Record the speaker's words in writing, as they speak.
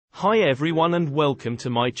Hi everyone and welcome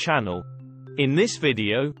to my channel. In this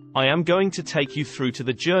video, I am going to take you through to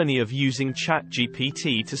the journey of using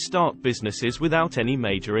ChatGPT to start businesses without any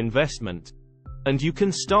major investment. And you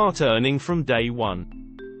can start earning from day one.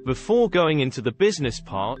 Before going into the business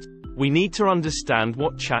part, we need to understand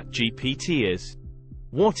what ChatGPT is.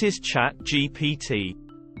 What is ChatGPT?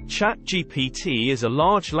 ChatGPT is a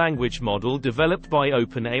large language model developed by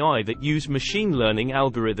OpenAI that use machine learning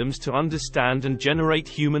algorithms to understand and generate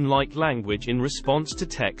human-like language in response to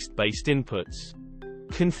text-based inputs.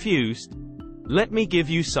 Confused? Let me give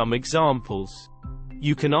you some examples.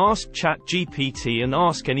 You can ask ChatGPT and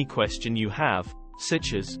ask any question you have,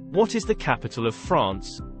 such as, what is the capital of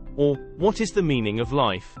France? Or, what is the meaning of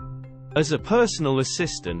life? As a personal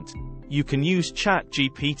assistant, you can use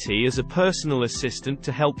ChatGPT as a personal assistant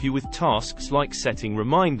to help you with tasks like setting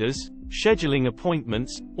reminders, scheduling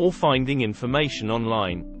appointments, or finding information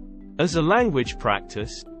online. As a language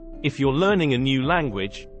practice, if you're learning a new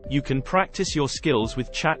language, you can practice your skills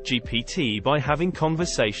with ChatGPT by having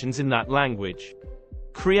conversations in that language.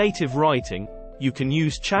 Creative writing, you can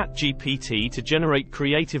use ChatGPT to generate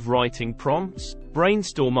creative writing prompts,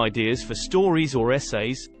 brainstorm ideas for stories or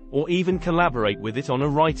essays, or even collaborate with it on a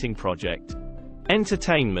writing project.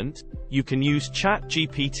 Entertainment, you can use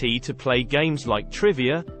ChatGPT to play games like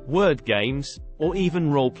trivia, word games, or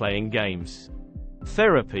even role-playing games.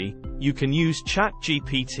 Therapy, you can use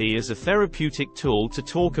ChatGPT as a therapeutic tool to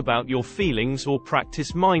talk about your feelings or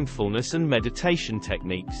practice mindfulness and meditation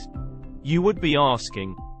techniques. You would be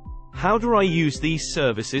asking, how do I use these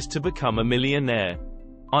services to become a millionaire?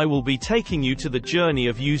 I will be taking you to the journey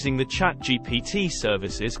of using the ChatGPT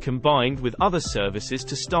services combined with other services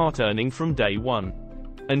to start earning from day one.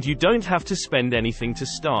 And you don't have to spend anything to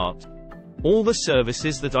start. All the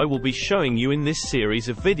services that I will be showing you in this series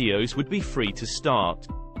of videos would be free to start.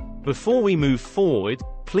 Before we move forward,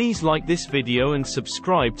 please like this video and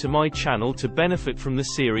subscribe to my channel to benefit from the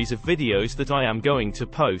series of videos that I am going to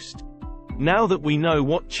post. Now that we know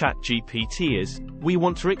what ChatGPT is, we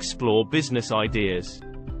want to explore business ideas.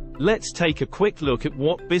 Let's take a quick look at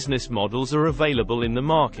what business models are available in the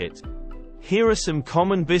market. Here are some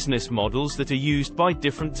common business models that are used by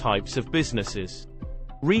different types of businesses.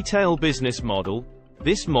 Retail business model.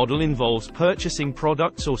 This model involves purchasing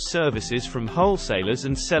products or services from wholesalers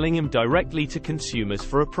and selling them directly to consumers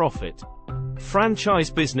for a profit.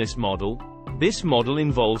 Franchise business model. This model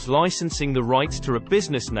involves licensing the rights to a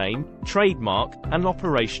business name, trademark, and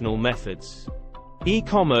operational methods.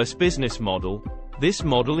 E-commerce business model. This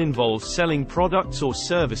model involves selling products or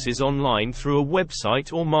services online through a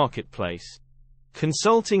website or marketplace.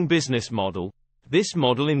 Consulting business model. This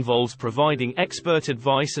model involves providing expert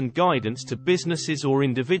advice and guidance to businesses or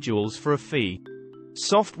individuals for a fee.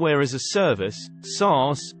 Software as a service,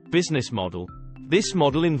 SaaS, business model. This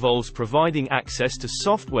model involves providing access to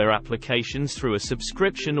software applications through a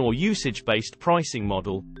subscription or usage-based pricing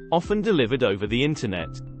model, often delivered over the internet.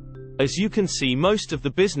 As you can see, most of the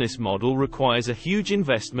business model requires a huge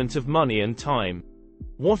investment of money and time.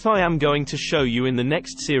 What I am going to show you in the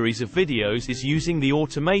next series of videos is using the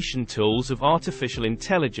automation tools of artificial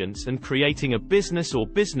intelligence and creating a business or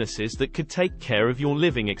businesses that could take care of your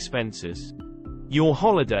living expenses, your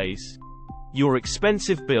holidays, your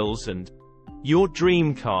expensive bills, and your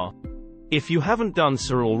dream car. If you haven't done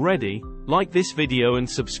so already, like this video and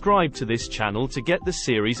subscribe to this channel to get the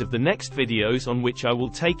series of the next videos on which I will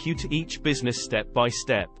take you to each business step by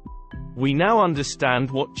step. We now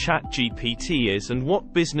understand what ChatGPT is and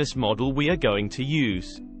what business model we are going to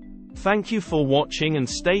use. Thank you for watching and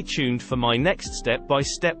stay tuned for my next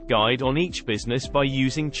step-by-step guide on each business by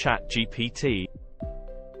using ChatGPT.